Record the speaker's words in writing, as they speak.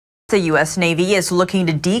The U.S. Navy is looking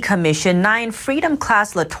to decommission 9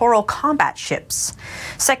 Freedom-class littoral combat ships.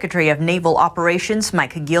 Secretary of Naval Operations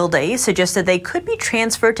Mike Gilday suggested they could be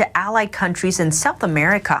transferred to allied countries in South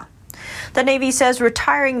America. The Navy says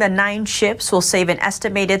retiring the 9 ships will save an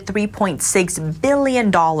estimated $3.6 billion.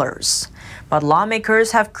 But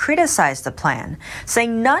lawmakers have criticized the plan,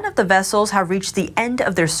 saying none of the vessels have reached the end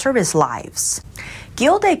of their service lives.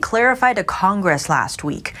 Gilday clarified to Congress last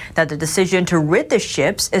week that the decision to rid the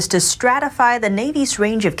ships is to stratify the Navy's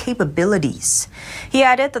range of capabilities. He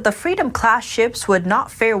added that the Freedom-class ships would not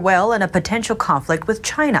fare well in a potential conflict with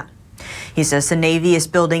China. He says the Navy is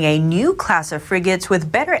building a new class of frigates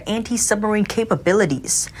with better anti-submarine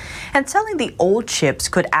capabilities, and selling the old ships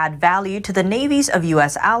could add value to the navies of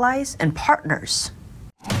U.S. allies and partners.